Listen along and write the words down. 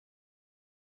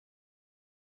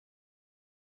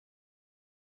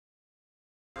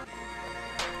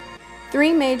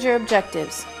Three major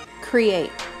objectives.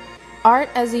 Create. Art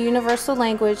as a universal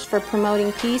language for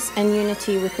promoting peace and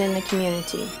unity within the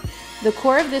community. The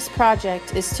core of this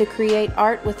project is to create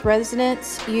art with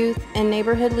residents, youth, and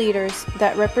neighborhood leaders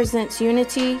that represents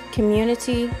unity,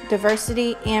 community,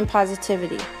 diversity, and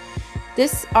positivity.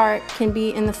 This art can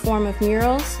be in the form of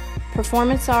murals,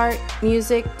 performance art,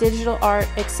 music, digital art,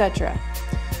 etc.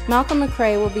 Malcolm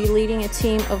McRae will be leading a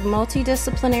team of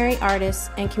multidisciplinary artists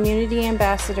and community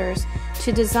ambassadors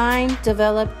to design,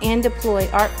 develop, and deploy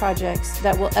art projects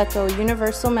that will echo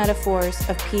universal metaphors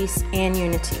of peace and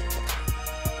unity.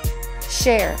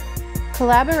 Share.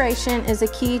 Collaboration is a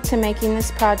key to making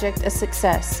this project a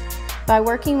success. By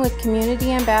working with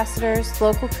community ambassadors,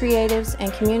 local creatives,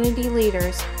 and community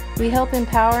leaders, we help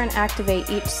empower and activate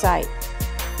each site.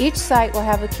 Each site will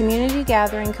have a community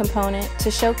gathering component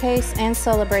to showcase and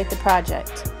celebrate the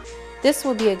project. This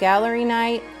will be a gallery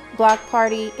night, block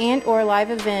party, and/or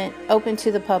live event open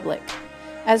to the public.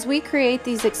 As we create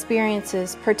these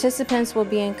experiences, participants will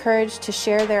be encouraged to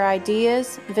share their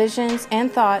ideas, visions,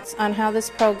 and thoughts on how this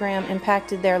program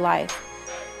impacted their life.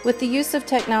 With the use of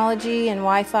technology and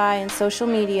Wi-Fi and social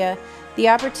media, the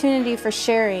opportunity for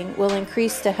sharing will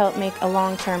increase to help make a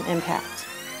long-term impact.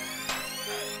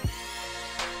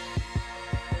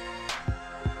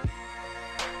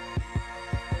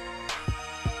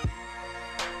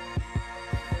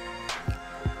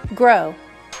 Grow.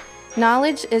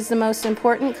 Knowledge is the most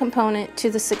important component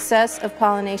to the success of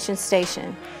Pollination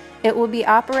Station. It will be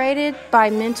operated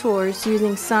by mentors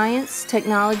using science,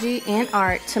 technology, and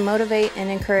art to motivate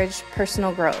and encourage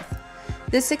personal growth.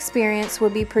 This experience will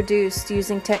be produced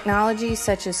using technologies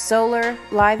such as solar,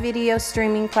 live video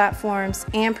streaming platforms,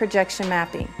 and projection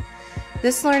mapping.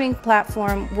 This learning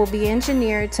platform will be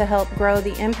engineered to help grow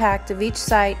the impact of each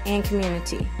site and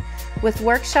community. With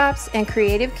workshops and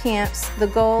creative camps, the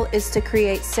goal is to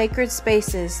create sacred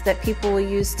spaces that people will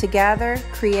use to gather,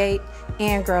 create,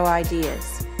 and grow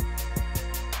ideas.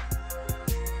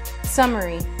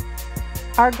 Summary.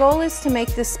 Our goal is to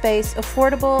make this space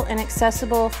affordable and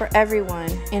accessible for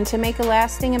everyone and to make a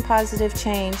lasting and positive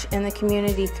change in the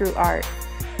community through art,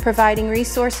 providing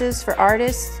resources for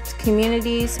artists,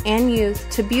 communities, and youth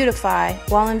to beautify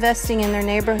while investing in their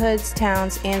neighborhoods,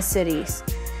 towns, and cities.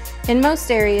 In most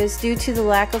areas, due to the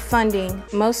lack of funding,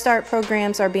 most art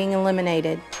programs are being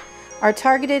eliminated. Our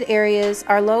targeted areas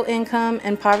are low-income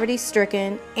and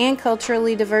poverty-stricken and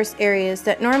culturally diverse areas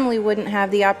that normally wouldn't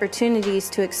have the opportunities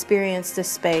to experience this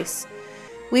space.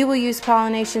 We will use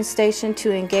Pollination Station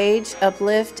to engage,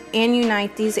 uplift, and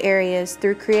unite these areas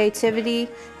through creativity,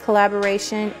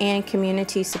 collaboration, and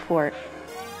community support.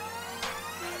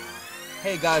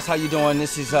 Hey guys, how you doing?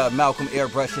 This is Malcolm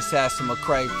Airbrush Assassin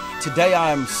McRae. Today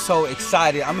I'm so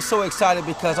excited. I'm so excited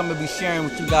because I'm going to be sharing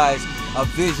with you guys a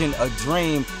vision, a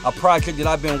dream, a project that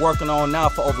I've been working on now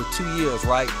for over 2 years,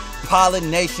 right?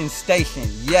 Pollination Station.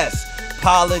 Yes,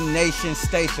 Pollination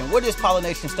Station. What is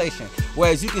Pollination Station?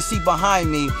 Well, as you can see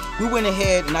behind me, we went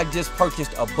ahead and I just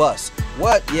purchased a bus.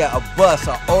 What? Yeah, a bus,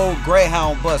 an old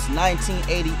Greyhound bus,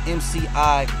 1980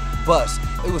 MCI bus.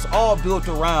 It was all built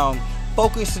around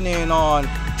focusing in on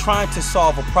trying to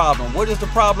solve a problem. What is the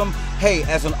problem? Hey,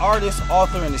 as an artist,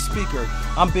 author, and a speaker,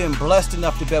 I'm being blessed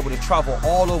enough to be able to travel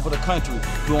all over the country,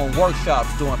 doing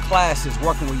workshops, doing classes,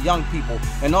 working with young people,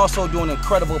 and also doing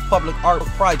incredible public art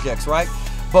projects, right?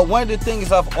 But one of the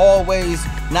things I've always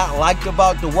not liked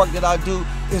about the work that I do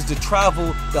is the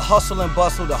travel, the hustle and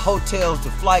bustle, the hotels,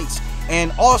 the flights,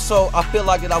 and also I feel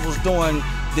like that I was doing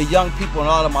the young people and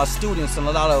a lot of my students and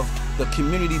a lot of the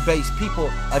community-based people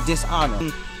a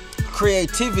dishonor.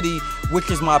 Creativity,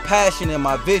 which is my passion and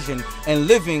my vision, and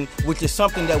living, which is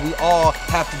something that we all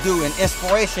have to do, and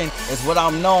inspiration is what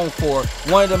I'm known for.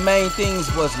 One of the main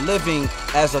things was living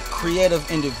as a creative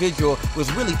individual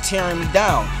was really tearing me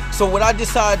down. So what I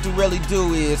decided to really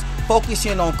do is focus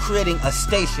in on creating a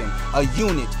station, a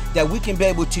unit that we can be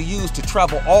able to use to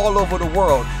travel all over the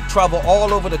world, travel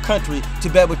all over the country, to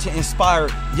be able to inspire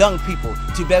young people,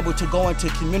 to be able to go into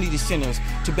community centers,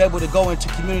 to be able to go into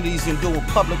communities and do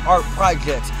public art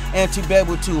projects, and to be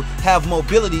able to have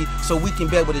mobility so we can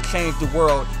be able to change the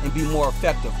world and be more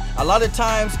effective. A lot of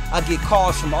times I get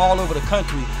calls from all over the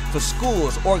country for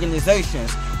schools,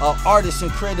 organizations, artists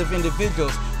and creative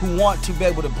individuals who want to be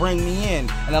able to bring me in.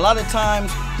 And a lot of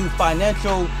times through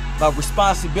financial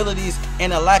responsibilities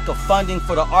and a lack of funding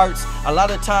for the arts, a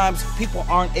lot of times people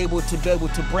aren't able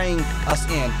to bring us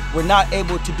in. We're not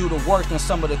able to do the work in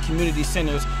some of the community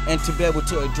centers and to be able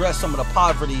to address some of the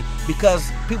poverty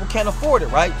because people can't afford it,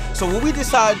 right? So what we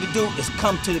decided to do is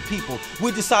come to the people.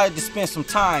 We decided to spend some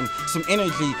time, some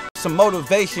energy, some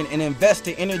motivation, and invest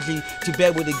the energy to be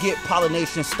able to get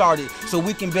Pollination started so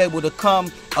we can be able to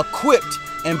come equipped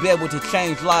and be able to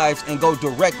change lives and go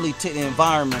directly to the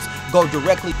environments, go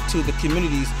directly to the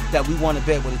communities that we want to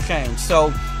be able to change. So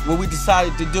what we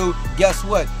decided to do, guess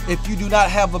what? If you do not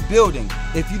have a building,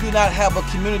 if you do not have a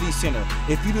community center,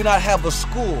 if you do not have a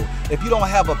school, if you don't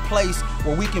have a place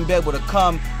where we can be able to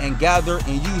come and gather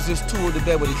and use this tool to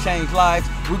be able to change lives,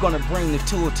 we're going to bring the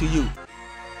tool to you.